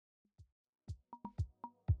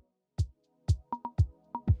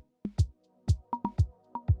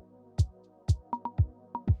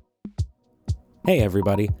Hey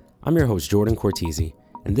everybody, I'm your host Jordan Cortese,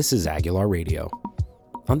 and this is Aguilar Radio.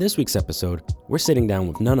 On this week's episode, we're sitting down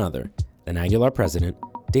with none other than Aguilar President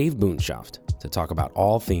Dave Boonshoft to talk about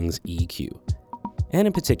all things EQ, and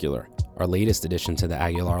in particular, our latest addition to the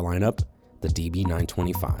Aguilar lineup, the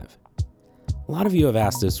DB925. A lot of you have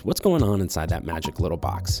asked us what's going on inside that magic little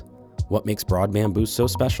box, what makes Broadband Boost so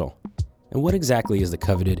special, and what exactly is the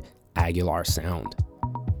coveted Aguilar sound?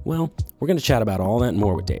 Well, we're going to chat about all that and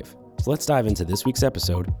more with Dave. So let's dive into this week's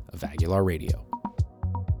episode of Aguilar Radio.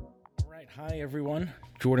 All right, hi everyone.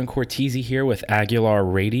 Jordan Cortese here with Aguilar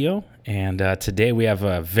Radio, and today we have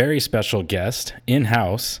a very special guest,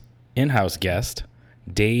 in-house guest,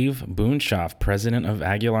 Dave Boonshoft, president of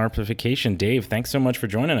Aguilar Amplification. Dave, thanks so much for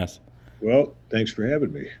joining us. Well, thanks for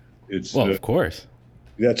having me. Of course.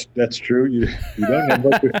 That's true. You don't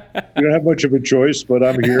have much of a choice, but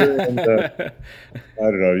I'm here, and I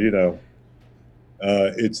don't know.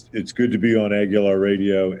 It's good to be on Aguilar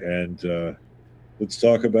Radio, and let's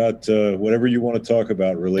talk about whatever you want to talk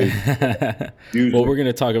about. Really. Well, we're going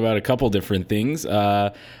to talk about a couple different things,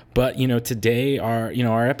 but today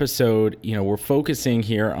our episode, we're focusing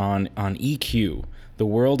here on EQ, the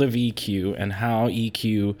world of EQ, and how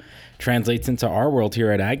EQ translates into our world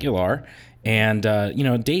here at Aguilar. And,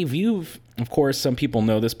 Dave, of course, some people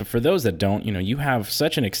know this, but for those that don't, you have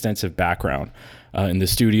such an extensive background in the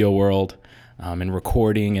studio world, and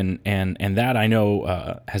recording, and that I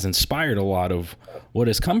know has inspired a lot of what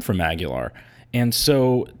has come from Aguilar. And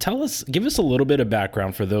so give us a little bit of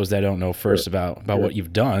background for those that don't know first about what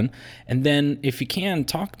you've done. And then if you can,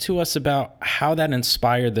 talk to us about how that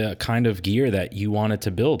inspired the kind of gear that you wanted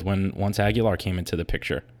to build once Aguilar came into the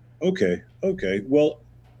picture. Okay. Well,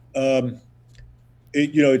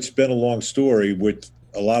 it's been a long story with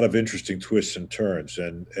a lot of interesting twists and turns,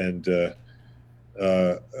 and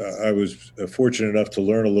I was fortunate enough to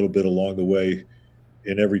learn a little bit along the way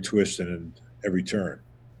in every twist and in every turn.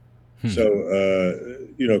 So,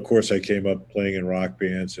 of course, I came up playing in rock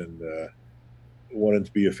bands and wanted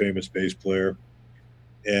to be a famous bass player,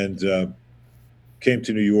 and came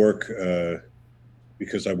to New York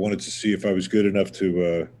because I wanted to see if I was good enough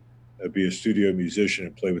to be a studio musician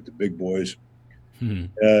and play with the big boys.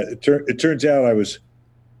 It turns out I was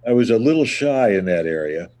a little shy in that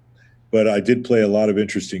area, but I did play a lot of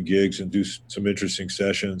interesting gigs and do some interesting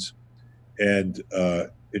sessions, and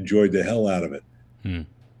enjoyed the hell out of it. In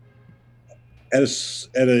the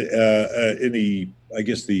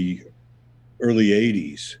early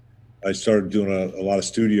 '80s, I started doing a lot of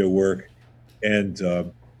studio work,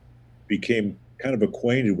 and became kind of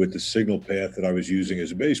acquainted with the signal path that I was using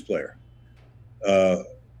as a bass player.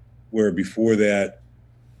 Where before that,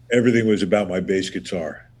 everything was about my bass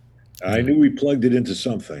guitar. I knew we plugged it into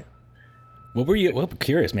something. What were you? Well,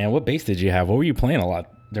 curious, man. What bass did you have? What were you playing a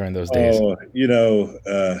lot during those days?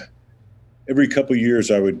 Every couple of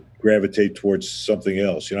years I would gravitate towards something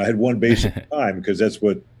else. I had one bass at a time because that's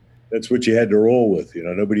what you had to roll with.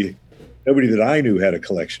 Nobody that I knew had a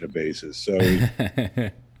collection of basses. So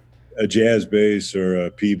a jazz bass or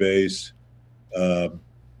a P bass.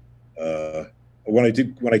 When I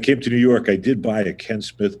came to New York, I did buy a Ken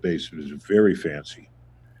Smith bass. It was very fancy.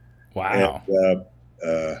 Wow. And,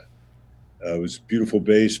 it was a beautiful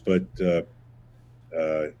bass, but it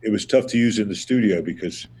was tough to use in the studio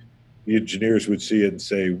because the engineers would see it and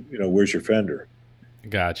say, "Where's your Fender?"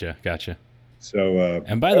 Gotcha. So,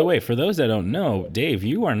 and by the way, for those that don't know, Dave,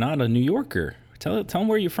 you are not a New Yorker. Tell them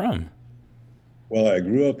where you're from. Well, I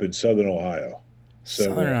grew up in Southern Ohio.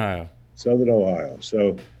 Southern Ohio.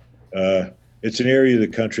 So, it's an area of the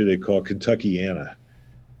country they call Kentuckiana,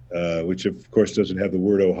 which of course doesn't have the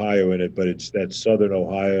word Ohio in it, but it's that Southern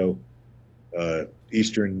Ohio,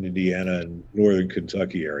 Eastern Indiana, and Northern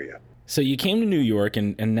Kentucky area. So you came to New York,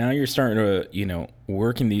 and now you're starting to,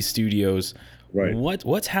 work in these studios. Right.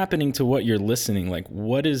 What's happening to what you're listening? Like,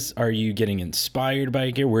 are you getting inspired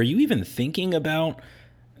by gear? Were you even thinking about,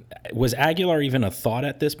 was Aguilar even a thought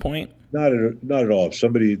at this point? Not at all. If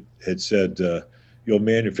somebody had said, you'll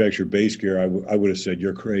manufacture bass gear, I would have said,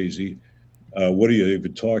 you're crazy. What are you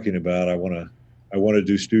even talking about? I want to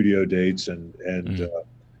do studio dates, and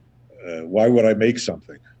why would I make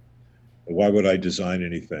something? Why would I design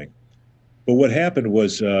anything? But what happened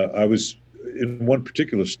was I was in one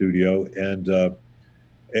particular studio, and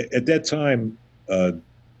at that time,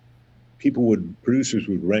 producers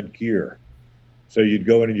would rent gear. So you'd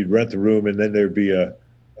go in and you'd rent the room, and then there'd be a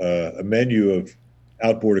menu of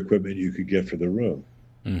outboard equipment you could get for the room.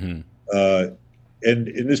 And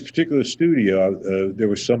in this particular studio, there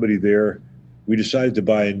was somebody there. We decided to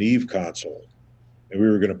buy a Neve console, and we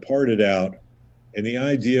were going to part it out. And the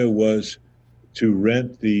idea was to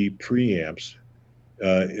rent the preamps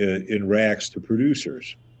in racks to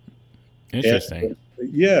producers. Interesting.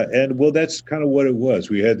 And well, that's kind of what it was.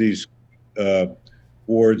 We had these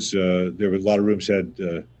boards. There were a lot of rooms had,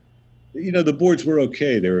 the boards were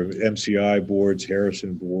okay. There were MCI boards,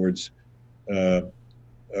 Harrison boards,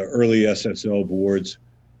 early SSL boards,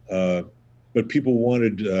 but people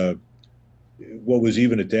wanted what was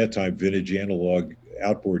even at that time vintage analog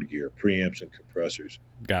outboard gear, preamps and compressors.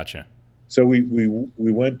 Gotcha. So we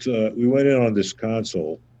went in on this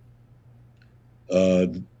console.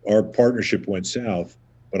 Our partnership went south,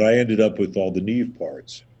 but I ended up with all the Neve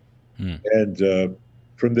parts. And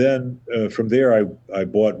from there, I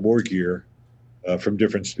bought more gear from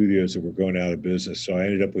different studios that were going out of business. So I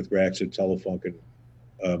ended up with racks at Telefunken,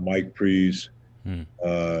 mic pre's,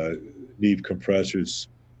 Neve compressors,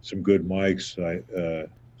 some good mics,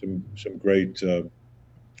 some great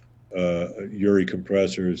Uri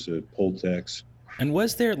compressors, Pultex. And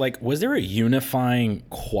was there a unifying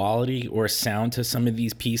quality or sound to some of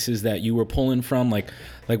these pieces that you were pulling from? Like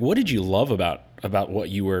what did you love about what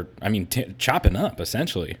you were, chopping up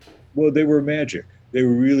essentially? Well, they were magic. They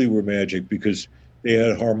really were magic because they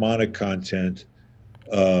had harmonic content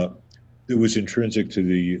that was intrinsic to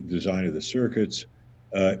the design of the circuits.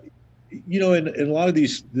 And a lot of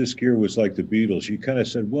this gear was like the Beatles. You kind of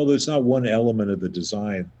said, well, there's not one element of the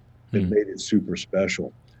design that made it super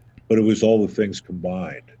special, but it was all the things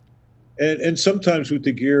combined. And sometimes with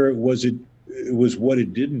the gear, it was what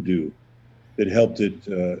it didn't do that helped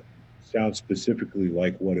it sound specifically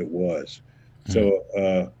like what it was. So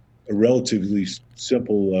a relatively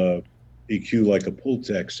simple EQ like a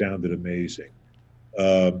Pultex sounded amazing.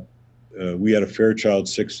 We had a Fairchild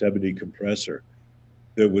 670 compressor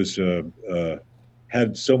that was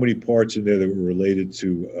had so many parts in there that were related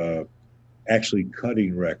to actually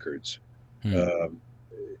cutting records. And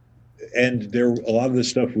a lot of the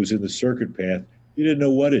stuff was in the circuit path. You didn't know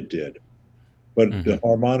what it did, but the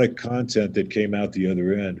harmonic content that came out the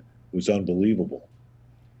other end was unbelievable.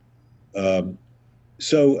 So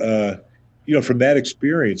from that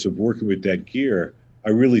experience of working with that gear, I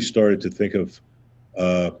really started to think of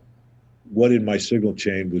what in my signal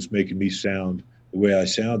chain was making me sound the way I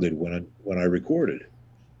sounded when I recorded.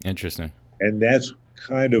 Interesting. And that is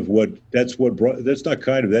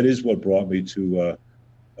what brought me to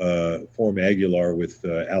form Aguilar with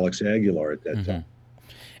Alex Aguilar at that time.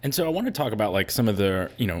 And so I want to talk about some of the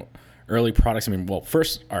early products.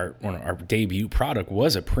 First our debut product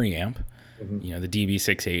was a preamp, the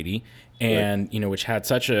DB680, and right. Which had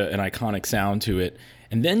such an iconic sound to it.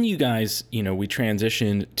 And then you guys, we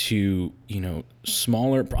transitioned to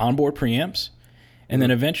smaller onboard preamps, and then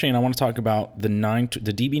eventually, and I want to talk about the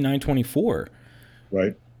DB924,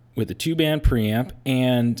 right, with the 2-band preamp.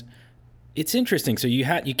 And it's interesting. So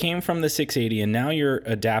you came from the 680, and now you're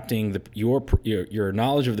adapting your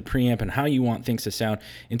knowledge of the preamp and how you want things to sound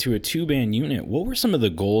into a 2-band unit. What were some of the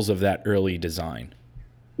goals of that early design?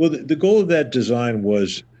 Well, the goal of that design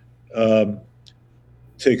was to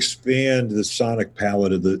expand the sonic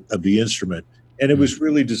palette of the instrument, and it was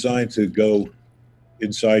really designed to go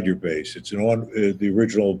inside your bass. It's the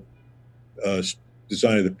original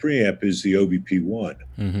design of the preamp is the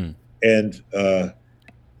OBP1, and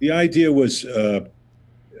the idea was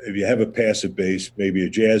if you have a passive bass, maybe a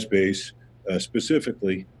jazz bass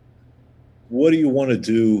specifically, what do you want to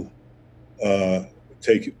do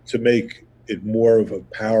to make it more of a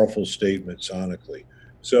powerful statement sonically?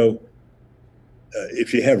 So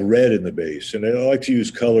if you have red in the bass, and I like to use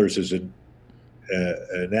colors as an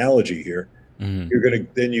analogy here,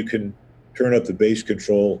 then you can turn up the bass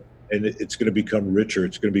control, and it's going to become richer.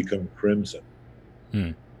 It's going to become crimson.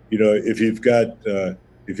 If you've got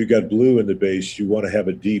blue in the bass, you want to have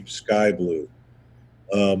a deep sky blue.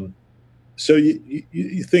 So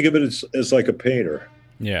you think of it as like a painter.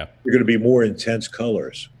 Yeah, you're going to be more intense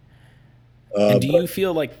colors. And do you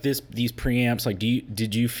feel like these preamps,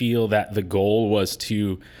 did you feel that the goal was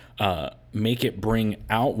to make it bring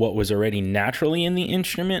out what was already naturally in the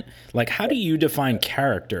instrument? Like, how do you define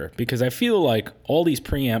character? Because I feel like all these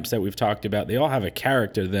preamps that we've talked about, they all have a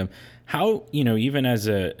character to them. How, even as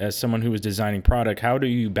someone who was designing product, how do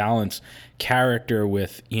you balance character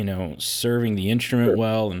with, serving the instrument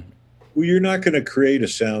well? Well, you're not going to create a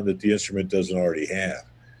sound that the instrument doesn't already have.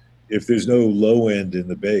 If there's no low end in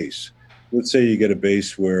the bass, let's say you get a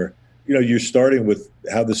bass where, you're starting with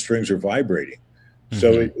how the strings are vibrating.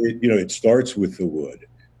 So it starts with the wood.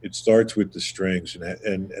 It starts with the strings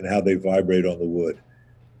and how they vibrate on the wood.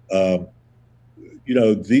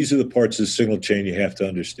 These are the parts of the signal chain you have to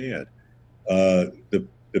understand. The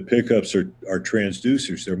pickups are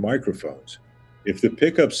transducers. They're microphones. If the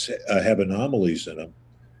pickups have anomalies in them,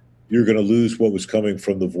 you're going to lose what was coming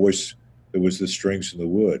from the voice that was the strings and the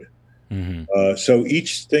wood. So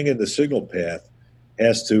each thing in the signal path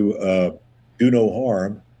has to do no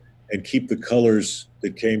harm and keep the colors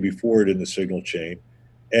that came before it in the signal chain.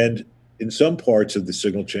 And in some parts of the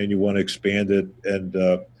signal chain, you want to expand it and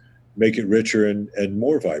make it richer and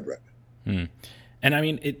more vibrant. And I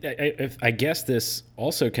mean, I guess this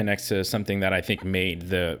also connects to something that I think made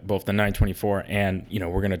both the 924 and,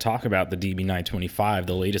 we're going to talk about the DB925,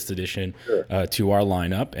 the latest addition to our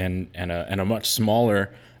lineup, and a much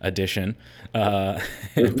smaller edition.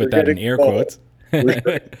 Put that in air quotes.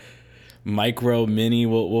 Micro, mini,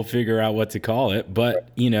 we'll figure out what to call it.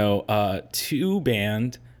 But,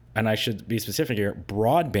 2-band, and I should be specific here,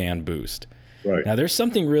 broadband boost. Right. Now, there's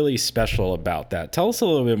something really special about that. Tell us a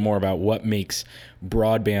little bit more about what makes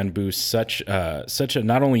broadband boost such a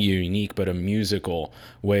not only unique but a musical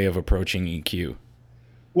way of approaching EQ.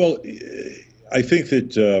 Well, I think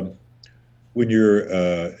that when you're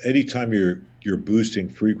anytime you're boosting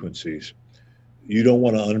frequencies, you don't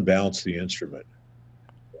want to unbalance the instrument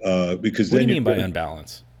because what do you mean by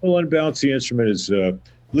unbalance? Well, unbalance the instrument is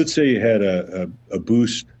let's say you had a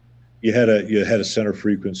boost. You had a center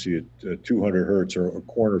frequency at 200 hertz or a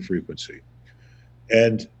corner frequency,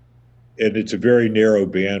 and it's a very narrow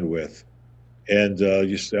bandwidth, and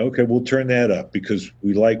you say, okay, we'll turn that up because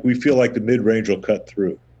we feel like the mid range will cut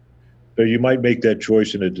through. So you might make that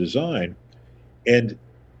choice in a design, and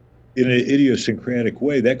in an idiosyncratic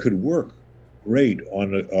way, that could work great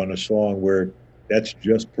on a song where that's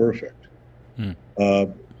just perfect.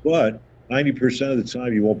 But 90% of the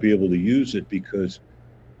time, you won't be able to use it because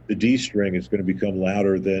the D string is going to become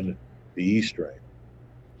louder than the E string.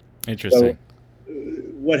 Interesting. So,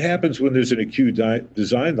 what happens when there's an EQ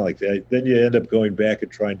design like that? Then you end up going back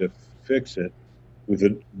and trying to fix it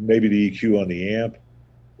with maybe the EQ on the amp,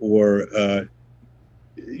 or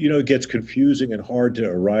it gets confusing and hard to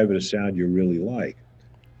arrive at a sound you really like.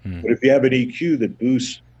 But if you have an EQ that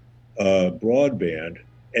boosts broadband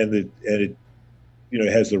and it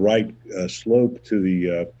has the right slope to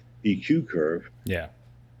the EQ curve,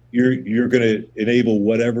 you're going to enable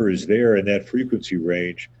whatever is there in that frequency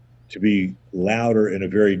range to be louder in a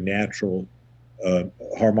very natural,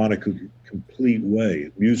 harmonically complete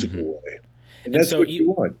way, musical way, and that's what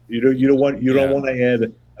you want. You don't want to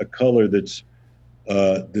add a color that's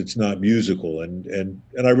not musical. And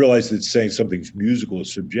I realize that saying something's musical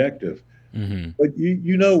is subjective, but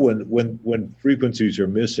when frequencies are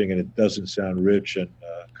missing and it doesn't sound rich and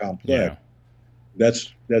complex,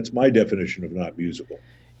 that's my definition of not musical.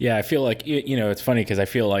 Yeah, I feel like, it's funny because I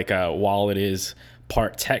feel like while it is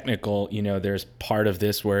part technical, there's part of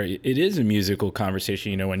this where it is a musical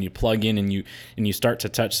conversation, when you plug in and you start to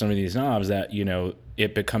touch some of these knobs that,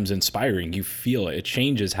 it becomes inspiring. You feel it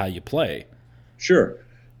changes how you play. Sure,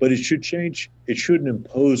 but it should change. It shouldn't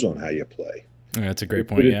impose on how you play. Yeah, that's a great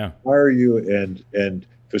point, yeah. Inspire you and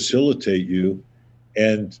facilitate you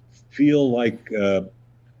and feel like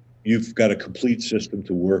you've got a complete system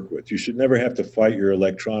to work with. You should never have to fight your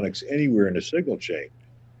electronics anywhere in a signal chain.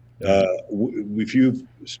 If you've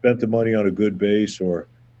spent the money on a good bass or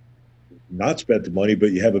not spent the money,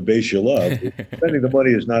 but you have a bass you love, spending the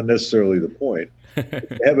money is not necessarily the point.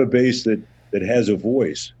 If you have a bass that has a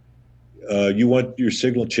voice, you want your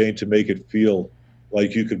signal chain to make it feel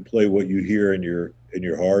like you can play what you hear in your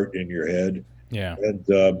heart, in your head. Yeah.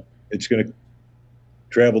 And it's going to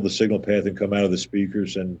travel the signal path and come out of the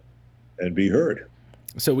speakers and be heard.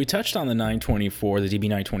 So we touched on the 924, the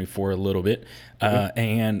DB924 a little bit,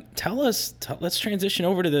 and let's transition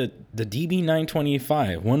over to the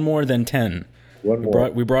DB925. One more than 10. One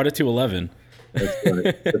more. We brought it to 11. That's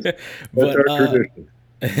right. That's our tradition.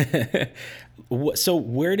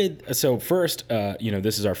 So first,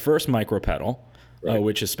 this is our first micro pedal,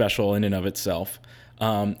 which is special in and of itself.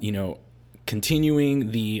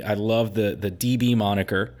 Continuing I love the DB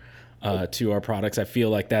moniker to our products. I feel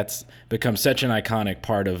like that's become such an iconic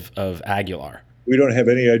part of Aguilar. We don't have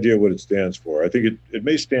any idea what it stands for. I think it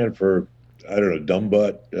may stand for, I don't know, dumb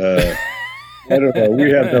butt. I don't know. We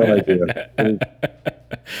have no idea.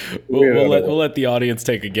 We'll let the audience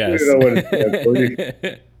take a guess. We don't know what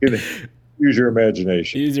it stands for. Use your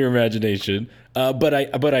imagination. Use your imagination.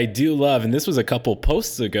 But I do love, and this was a couple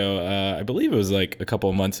posts ago. I believe it was like a couple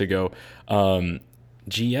of months ago.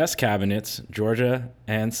 GS cabinets, Georgia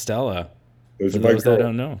and Stella. Those for are those that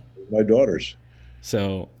don't know. My daughters.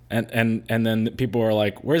 So and then people are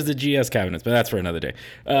like, "Where's the GS cabinets?" But that's for another day.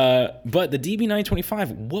 But the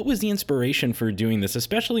DB925, what was the inspiration for doing this,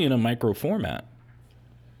 especially in a micro format?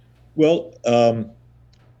 Well, the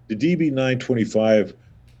DB925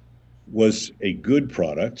 was a good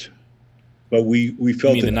product. but we You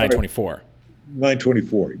felt mean the 924?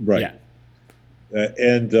 924, right?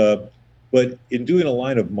 Yeah. But in doing a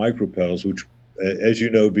line of micro pedals, which, as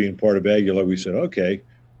you know, being part of Aguilar, we said, okay,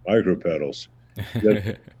 micro pedals.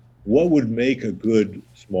 What would make a good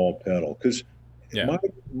small pedal? Because Yeah.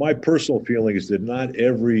 my personal feeling is that not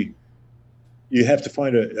every you have to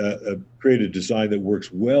find create a design that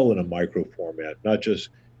works well in a micro format, not just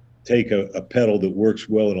take a pedal that works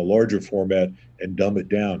well in a larger format and dumb it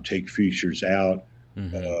down, take features out,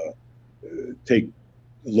 take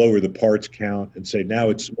lower the parts count, and say now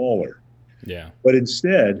it's smaller. Yeah. But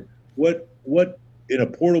instead, what in a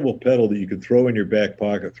portable pedal that you can throw in your back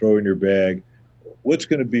pocket, throw in your bag, what's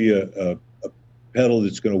going to be a pedal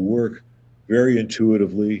that's going to work very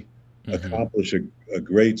intuitively, accomplish a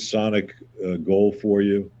great sonic goal for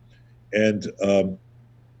you, and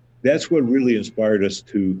that's what really inspired us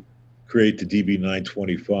to create the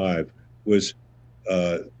DB925. Was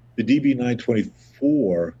the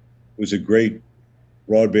DB924 was a great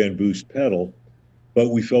broadband boost pedal, but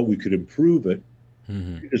we felt we could improve it,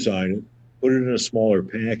 redesign it, put it in a smaller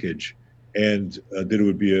package, and that it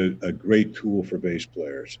would be a great tool for bass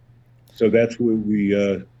players. So that's what we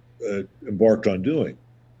embarked on doing.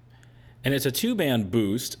 And it's a 2-band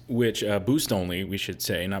boost, which boost only, we should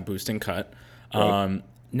say, not boost and cut. Right.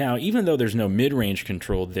 Now, even though there's no mid-range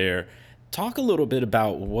control there, talk a little bit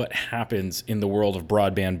about what happens in the world of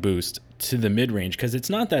broadband boost to the mid-range, because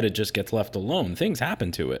it's not that it just gets left alone. Things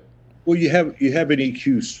happen to it. Well, you have an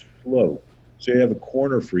EQ slope, so you have a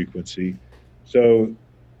corner frequency. So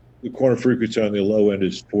the corner frequency on the low end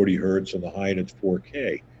is 40 hertz, on the high end it's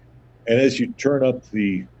 4K. And as you turn up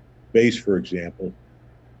the bass, for example,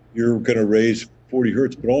 you're going to raise 40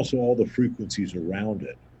 hertz, but also all the frequencies around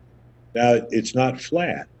it. Now, it's not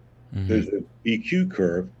flat. There's an EQ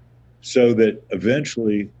curve, so that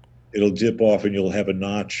eventually it'll dip off and you'll have a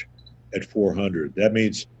notch at 400. That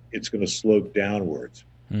means it's going to slope downwards.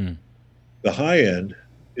 The high end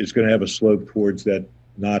is going to have a slope towards that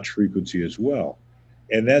notch frequency as well.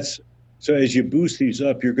 And so as you boost these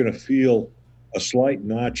up, you're going to feel a slight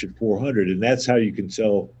notch at 400. And that's how you can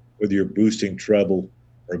tell whether you're boosting treble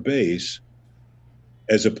or bass,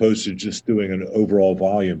 as opposed to just doing an overall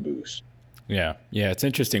volume boost. Yeah, it's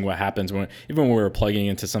interesting what happens when we were plugging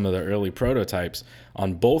into some of the early prototypes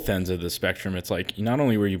on both ends of the spectrum. It's like not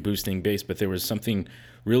only were you boosting bass, but there was something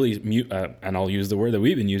really, and I'll use the word that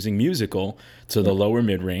we've been using, musical to the lower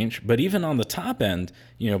mid range. But even on the top end,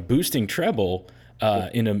 boosting treble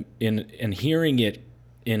in hearing it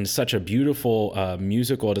in such a beautiful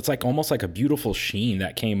musical, it's like almost like a beautiful sheen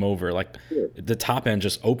that came over. Like the top end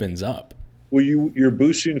just opens up. Well, you're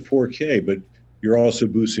boosting 4K, but you're also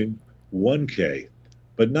boosting 1K,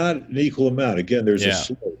 but not an equal amount. Again, there's a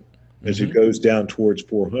slope as it goes down towards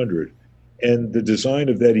 400. And the design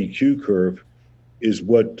of that EQ curve is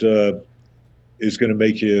what is going to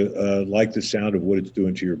make you like the sound of what it's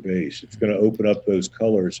doing to your bass. It's going to open up those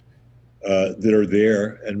colors that are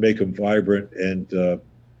there and make them vibrant and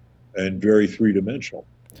very three-dimensional.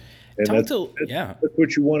 And that's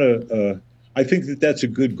what you want to. I think that's a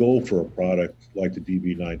good goal for a product like the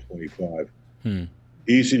DB925.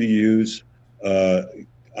 Easy to use. I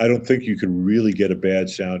don't think you can really get a bad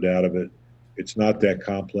sound out of it. It's not that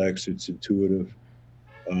complex. It's intuitive,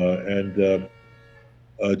 and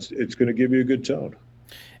it's going to give you a good tone.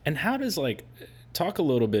 And how does talk a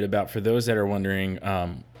little bit about, for those that are wondering,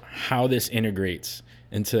 how this integrates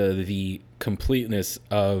into the completeness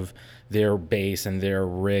of their bass and their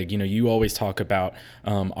rig. You always talk about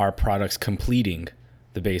our products completing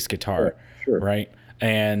the bass guitar, right?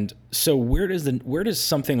 And so where does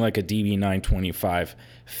something like a DB925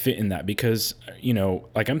 fit in that? Because, I'm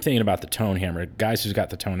thinking about the tone hammer, guys who's got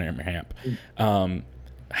the tone hammer amp.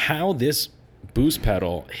 How this boost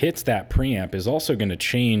pedal hits that preamp is also going to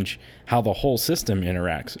change how the whole system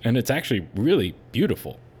interacts. And it's actually really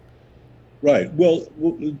beautiful. Right. Well,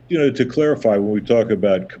 to clarify, when we talk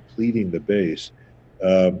about completing the bass,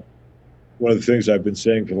 one of the things I've been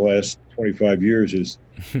saying for the last 25 years is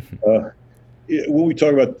when we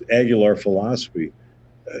talk about Aguilar philosophy,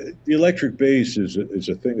 the electric bass is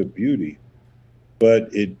a thing of beauty, but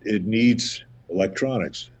it needs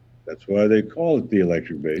electronics. That's why they call it the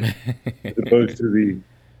electric bass, as opposed to the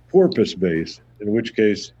porpoise bass, in which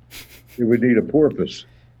case it would need a porpoise,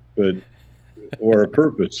 or a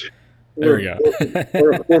purpose. There we go.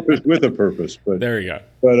 Or a porpoise with a purpose. But there you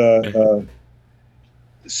go. But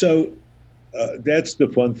so that's the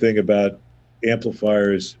fun thing about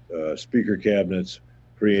amplifiers, speaker cabinets,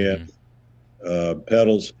 preamps,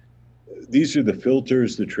 pedals. These are the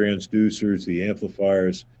filters, the transducers, the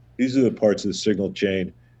amplifiers. These are the parts of the signal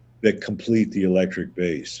chain that complete the electric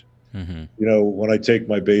bass. Mm-hmm. When I take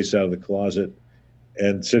my bass out of the closet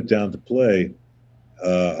and sit down to play,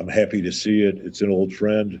 I'm happy to see it. It's an old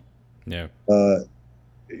friend. Yeah.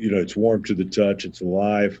 It's warm to the touch. It's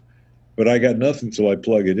alive, but I got nothing till I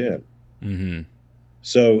plug it in. Mm-hmm.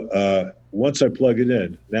 So once I plug it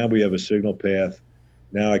in, now we have a signal path.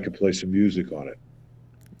 Now I can play some music on it.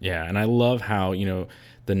 Yeah, and I love how,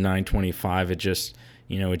 the 925, it just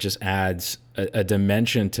adds a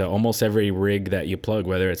dimension to almost every rig that you plug,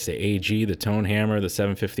 whether it's the AG, the Tone Hammer, the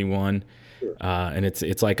 751, Sure. And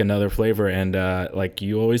it's like another flavor. And like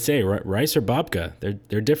you always say, rice or babka,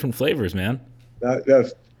 they're different flavors, man. Now,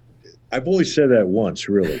 I've only said that once,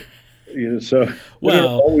 really. So I don't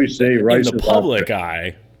Well, always say in rice the or babka. public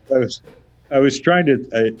eye, I was trying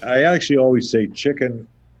to. I actually always say chicken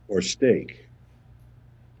or steak.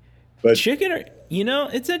 But chicken or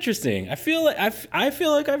it's interesting. I feel like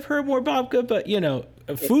I've heard more babka, but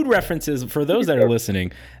food references for those that are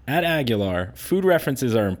listening at Aguilar, food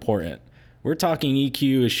references are important. We're talking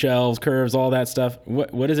EQ, shelves, curves, all that stuff.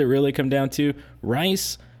 What does it really come down to?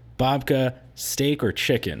 Rice, babka, steak, or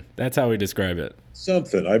chicken? That's how we describe it.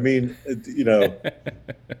 something. I mean,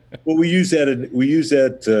 well, we use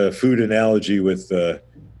that food analogy with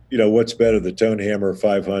what's better, the Tone Hammer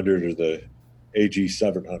 500 or the AG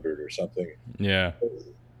 700 or something. Yeah.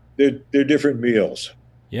 They're different meals.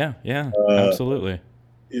 Yeah, absolutely.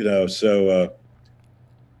 So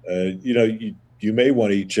you may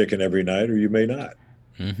want to eat chicken every night, or you may not.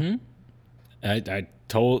 Mm-hmm. I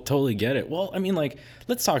totally get it. Well, I mean, like,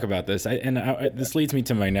 let's talk about this. This leads me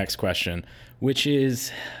to my next question, which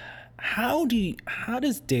is, how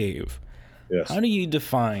does Dave? Yes. How do you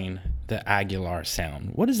define the Aguilar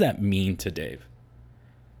sound? What does that mean to Dave?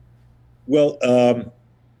 Well,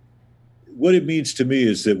 what it means to me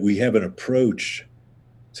is that we have an approach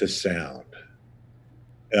to sound,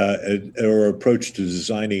 or approach to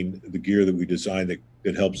designing the gear that we design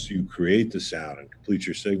that helps you create the sound and complete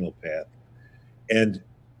your signal path. And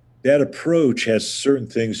that approach has certain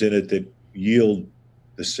things in it that yield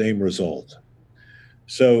the same result.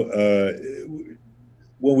 So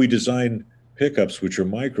when we design pickups, which are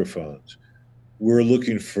microphones, we're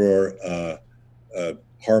looking for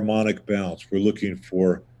harmonic bounce. We're looking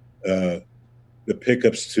for the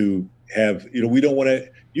pickups to have, we don't want to,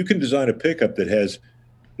 you can design a pickup that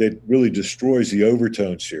really destroys the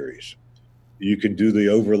overtone series. You can do the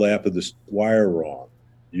overlap of the wire wrong.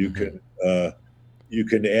 You can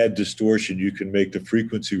add distortion. You can make the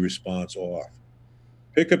frequency response off.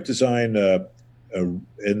 Pickup design and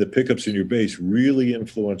the pickups in your bass really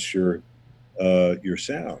influence your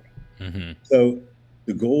sound. Mm-hmm. So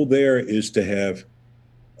the goal there is to have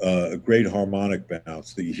a great harmonic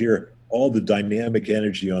bounce, that you hear all the dynamic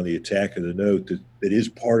energy on the attack of the note that is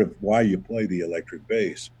part of why you play the electric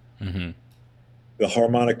bass. Mm-hmm. The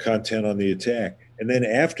harmonic content on the attack. And then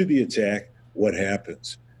after the attack, what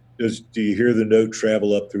happens? Do you hear the note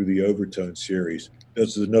travel up through the overtone series?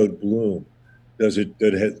 Does the note bloom? Does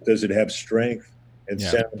it have strength and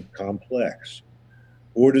sound complex?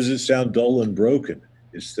 Or does it sound dull and broken?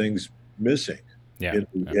 Is things missing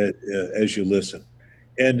as you listen?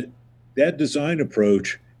 And that design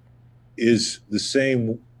approach is the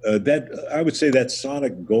same. That I would say that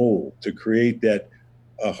sonic goal to create that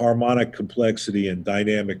harmonic complexity and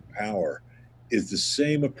dynamic power is the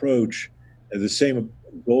same approach, and the same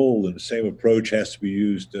goal and the same approach has to be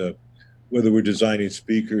used whether we're designing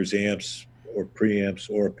speakers, amps, or preamps,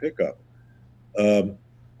 or a pickup.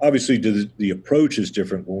 Obviously, the approach is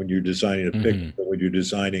different when you're designing a pickup than when you're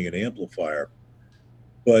designing an amplifier.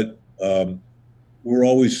 But we're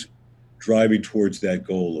always driving towards that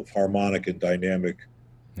goal of harmonic and dynamic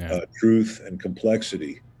truth and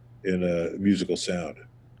complexity in a musical sound.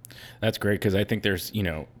 That's great, because I think there's,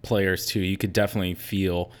 players too. You could definitely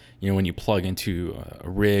feel, when you plug into a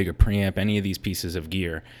rig, a preamp, any of these pieces of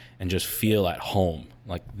gear, and just feel at home.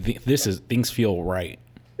 Like things feel right.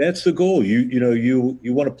 That's the goal. You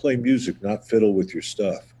want to play music, not fiddle with your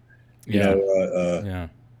stuff. If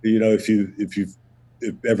you've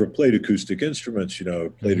ever played acoustic instruments,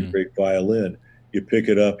 played a great violin, you pick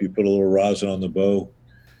it up, you put a little rosin on the bow,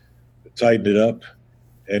 tighten it up,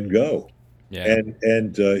 and go. Yeah.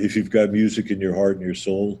 And if you've got music in your heart and your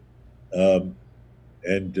soul, and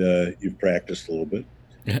you've practiced a little bit,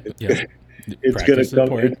 it's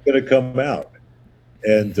going to come out.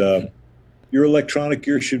 And your electronic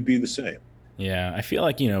gear should be the same. Yeah, I feel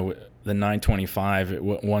like the 925.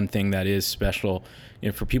 One thing that is special,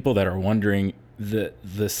 for people that are wondering, the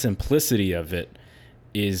simplicity of it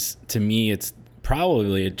is, to me, it's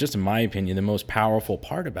probably, just in my opinion, the most powerful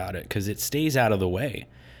part about it, because it stays out of the way.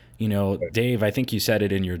 You know, Dave, I think you said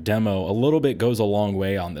it in your demo, a little bit goes a long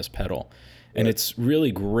way on this pedal. And it's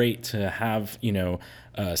really great to have, you know,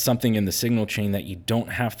 something in the signal chain that you don't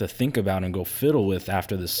have to think about and go fiddle with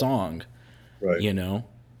after the song, you know?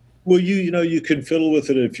 Well, you know, you can fiddle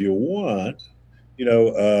with it if you want. You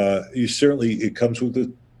know, you certainly, it comes with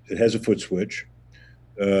it has a foot switch.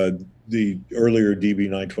 The earlier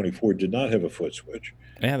DB924 did not have a foot switch.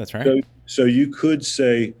 Yeah, that's right. So you could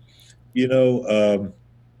say, you know,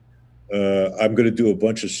 I'm going to do a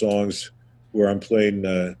bunch of songs where I'm playing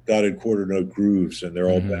dotted quarter note grooves, and they're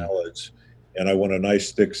all ballads, and I want a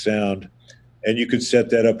nice thick sound. And you could set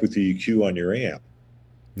that up with the EQ on your amp.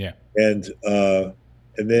 Yeah. And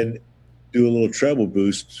then do a little treble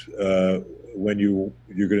boost when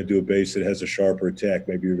you're going to do a bass that has a sharper attack.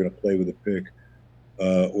 Maybe you're going to play with a pick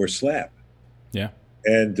or slap. Yeah.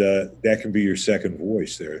 And that can be your second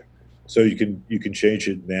voice there. So you can change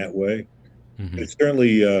it in that way. It's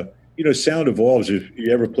certainly, you know, sound evolves. If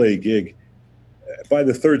you ever play a gig, by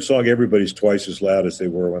the third song, everybody's twice as loud as they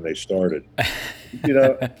were when they started. You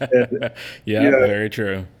know, and, very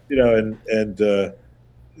true. You know, and the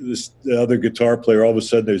other guitar player, all of a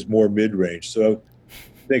sudden, there's more mid range. So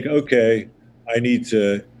think, okay, I need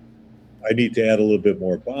to add a little bit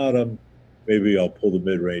more bottom. Maybe I'll pull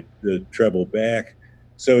the treble back.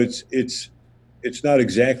 So it's not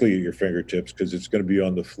exactly at your fingertips because it's going to be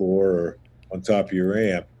on the floor or on top of your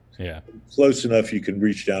amp. Yeah. Close enough you can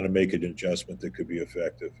reach down and make an adjustment that could be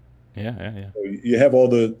effective. Yeah. So you have all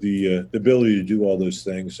the ability to do all those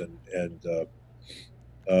things, and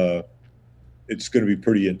it's going to be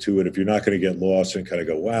pretty intuitive. You're not going to get lost and kind of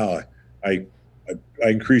go, wow, I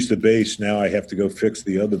increased the bass. Now I have to go fix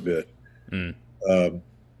the other bit.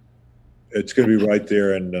 It's going to be right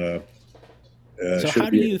there. And so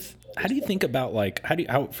how do you think about, like,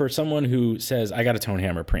 how for someone who says, I got a tone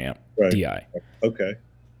hammer preamp, DI. Okay.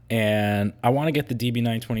 And I want to get the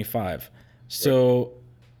DB925. So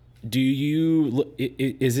do you,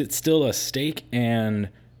 is it still a steak and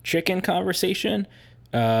chicken conversation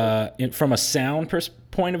from a sound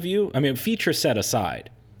point of view? I mean, feature set aside.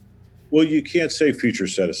 Well, you can't say feature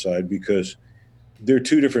set aside because they're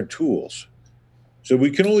two different tools. So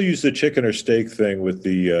we can only use the chicken or steak thing with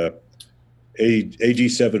the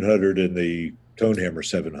AG700 and the Tonehammer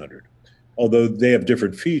 700. Although they have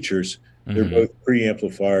different features, they're both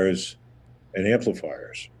preamplifiers and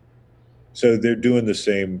amplifiers. So they're doing the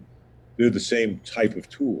same type of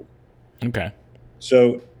tool. Okay.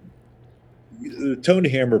 So the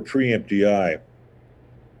Tonehammer preamp DI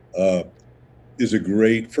is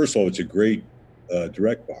first of all, it's a great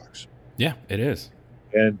direct box. Yeah, it is.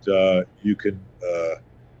 And you can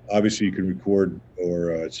obviously you can record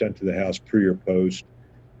or send to the house pre or post.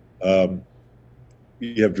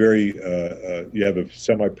 You have you have a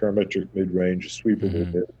semi-parametric mid-range, a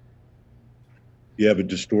sweepable mid. You have a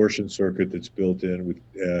distortion circuit that's built in with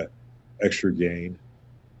extra gain.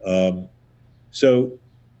 So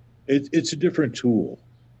it's a different tool.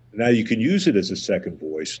 Now you can use it as a second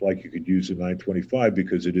voice, like you could use a 925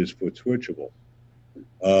 because it is foot switchable.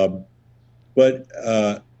 But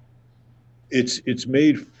it's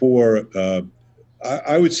made for.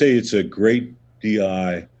 I would say it's a great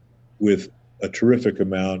DI with a terrific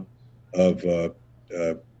amount of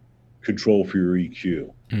control for your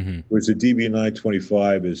EQ. Whereas the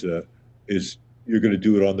DB925 is you're going to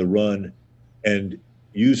do it on the run and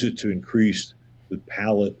use it to increase the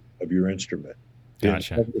palette of your instrument.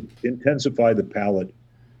 Gotcha. Intensify the palette.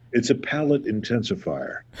 It's a palette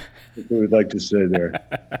intensifier. That's what we'd like to say there.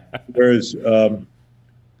 Whereas, the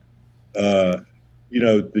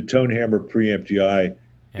Tonehammer preamp DI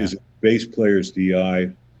is a bass player's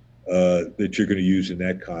DI that you're going to use in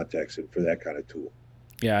that context and for that kind of tool.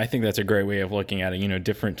 Yeah, I think that's a great way of looking at it.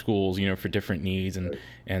 Different tools, for different needs,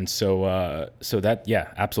 and so that,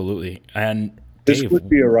 yeah, absolutely. And this Dave, would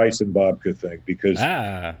be a rice and babka thing because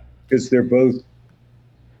they're both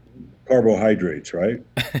carbohydrates, right?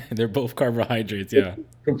 They're both carbohydrates, yeah.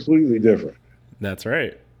 Completely different. That's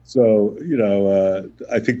right. So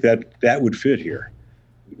I think that would fit here.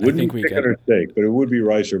 Wouldn't be chicken or steak, but it would be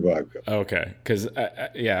rice or babka. Okay, because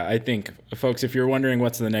I think, folks, if you're wondering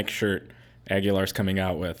what's the next shirt Aguilar's coming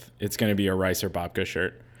out with, it's going to be a rice or babka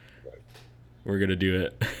shirt. Right. We're going to do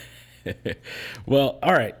it. Well,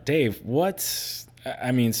 all right, Dave,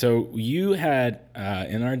 so you had,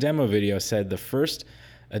 in our demo video, said the first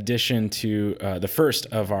addition to, the first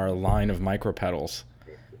of our line of micro pedals.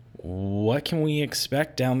 What can we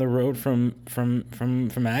expect down the road from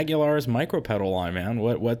Aguilar's micro pedal line, man?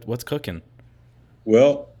 What's cooking?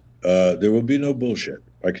 Well, there will be no bullshit.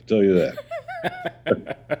 I can tell you that.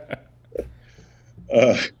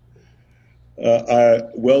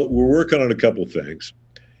 Well, we're working on a couple things.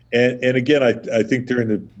 And again, I think during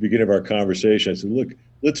the beginning of our conversation, I said, look,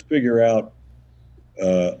 let's figure out,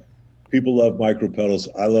 people love micro pedals.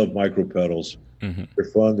 I love micro pedals. Mm-hmm. They're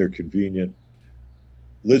fun. They're convenient.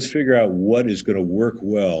 Let's figure out what is going to work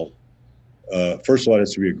well. First of all, it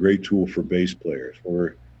has to be a great tool for bass players.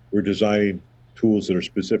 We're designing tools that are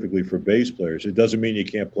specifically for bass players. It doesn't mean you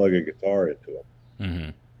can't plug a guitar into them, Mm-hmm.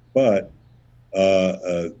 but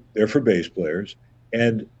they're for bass players.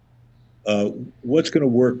 And what's going to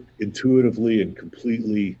work intuitively and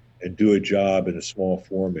completely and do a job in a small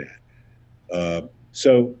format.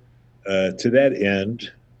 So to that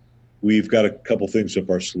end, we've got a couple things up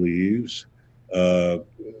our sleeves.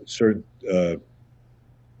 Certain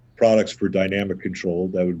products for dynamic control.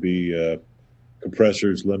 That would be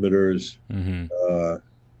compressors, limiters. Mm-hmm.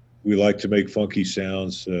 We like to make funky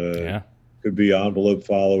sounds. Yeah. Could be envelope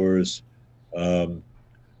followers.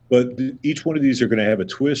 But each one of these are going to have a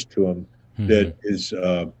twist to them that is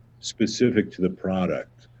specific to the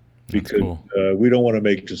product, because cool. We don't want to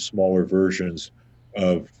make just smaller versions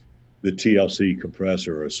of the TLC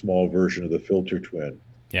compressor or a small version of the Filter Twin.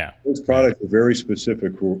 Yeah. Those products are very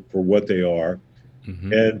specific for what they are.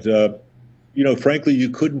 Mm-hmm. And, frankly, you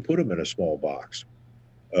couldn't put them in a small box.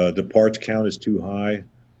 The parts count is too high.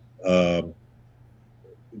 The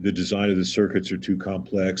design of the circuits are too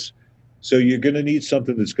complex. So you're going to need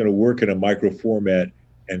something that's going to work in a micro format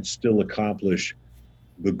and still accomplish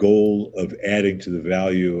the goal of adding to the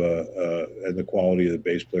value and the quality of the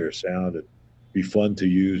bass player sound, and be fun to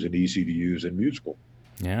use and easy to use and musical.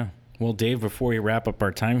 Yeah. Well, Dave, before we wrap up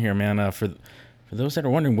our time here, man, for those that are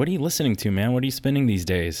wondering, what are you listening to, man? What are you spinning these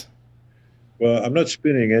days? Well, I'm not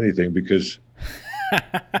spinning anything because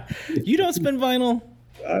You don't spin vinyl?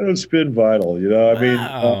 I don't spin vinyl. Wow.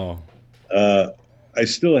 I mean, I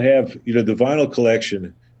still have, the vinyl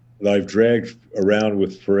collection that I've dragged around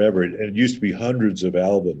with forever. And it used to be hundreds of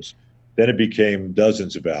albums. Then it became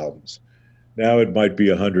dozens of albums. Now it might be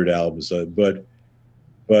 100 albums. But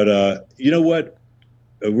you know what?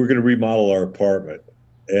 We're going to remodel our apartment,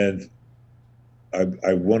 and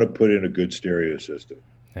I want to put in a good stereo system.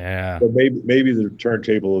 Yeah. So maybe the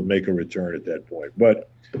turntable will make a return at that point. But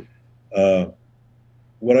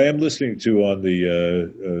what I am listening to on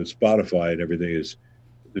the Spotify and everything is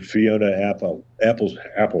the Fiona Apple album.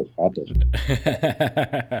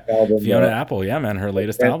 Fiona Apple, yeah, man, her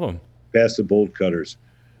latest album. Past the Bolt Cutters.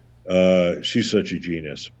 She's such a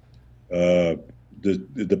genius. The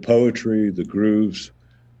poetry, the grooves,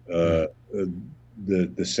 the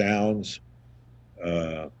sounds.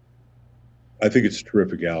 I think it's a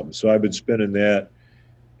terrific album. So I've been spinning that,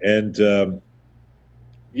 and and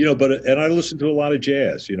I listen to a lot of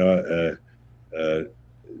jazz. I've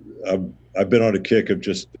been on a kick of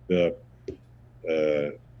just Art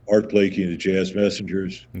Blakey and the Jazz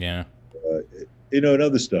Messengers. Yeah. And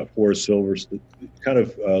other stuff. Horace Silver, kind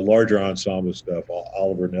of larger ensemble stuff.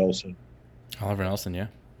 Oliver Nelson. Yeah.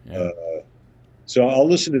 So I'll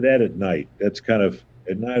listen to that at night. That's kind of,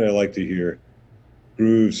 at night I like to hear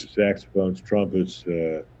grooves, saxophones, trumpets.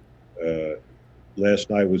 Last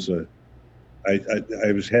night was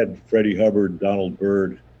had Freddie Hubbard, Donald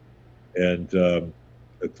Byrd, and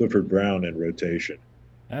Clifford Brown in rotation.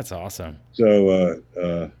 That's awesome. So,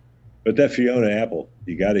 but that Fiona Apple,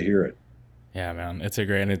 you got to hear it. Yeah, man,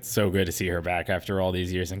 and it's so good to see her back after all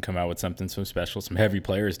these years and come out with something so special. Some heavy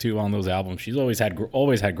players too on those albums. She's always had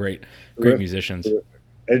great musicians.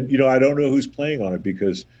 And I don't know who's playing on it,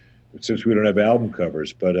 because since we don't have album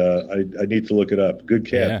covers, but I need to look it up. Good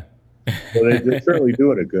cat. Yeah. Well, they're certainly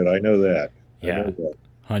doing it good. I know that. Yeah,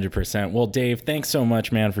 100%. Well, Dave, thanks so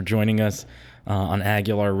much, man, for joining us on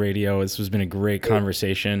Aguilar Radio. This has been a great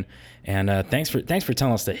conversation, and thanks for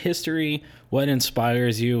telling us the history, what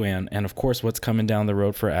inspires you, and of course what's coming down the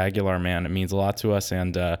road for Aguilar, man. It means a lot to us,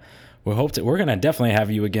 and we're gonna definitely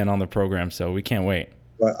have you again on the program, so we can't wait.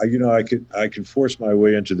 I can force my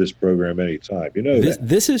way into this program anytime.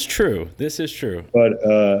 This is true. But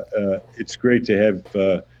it's great to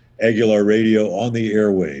have Aguilar Radio on the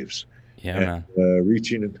airwaves. Yeah, man.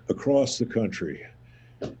 Reaching across the country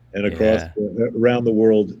and across around the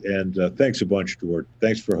world. And thanks a bunch, George.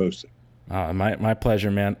 Thanks for hosting. My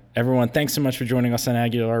pleasure, man. Everyone, thanks so much for joining us on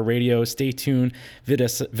Aguilar Radio. Stay tuned.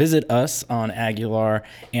 Visit us on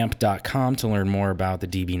AguilarAmp.com to learn more about the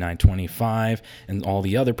DB925 and all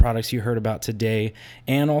the other products you heard about today.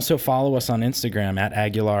 And also follow us on Instagram at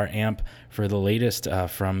AguilarAmp for the latest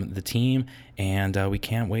from the team. And we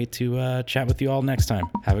can't wait to chat with you all next time.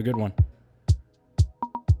 Have a good one.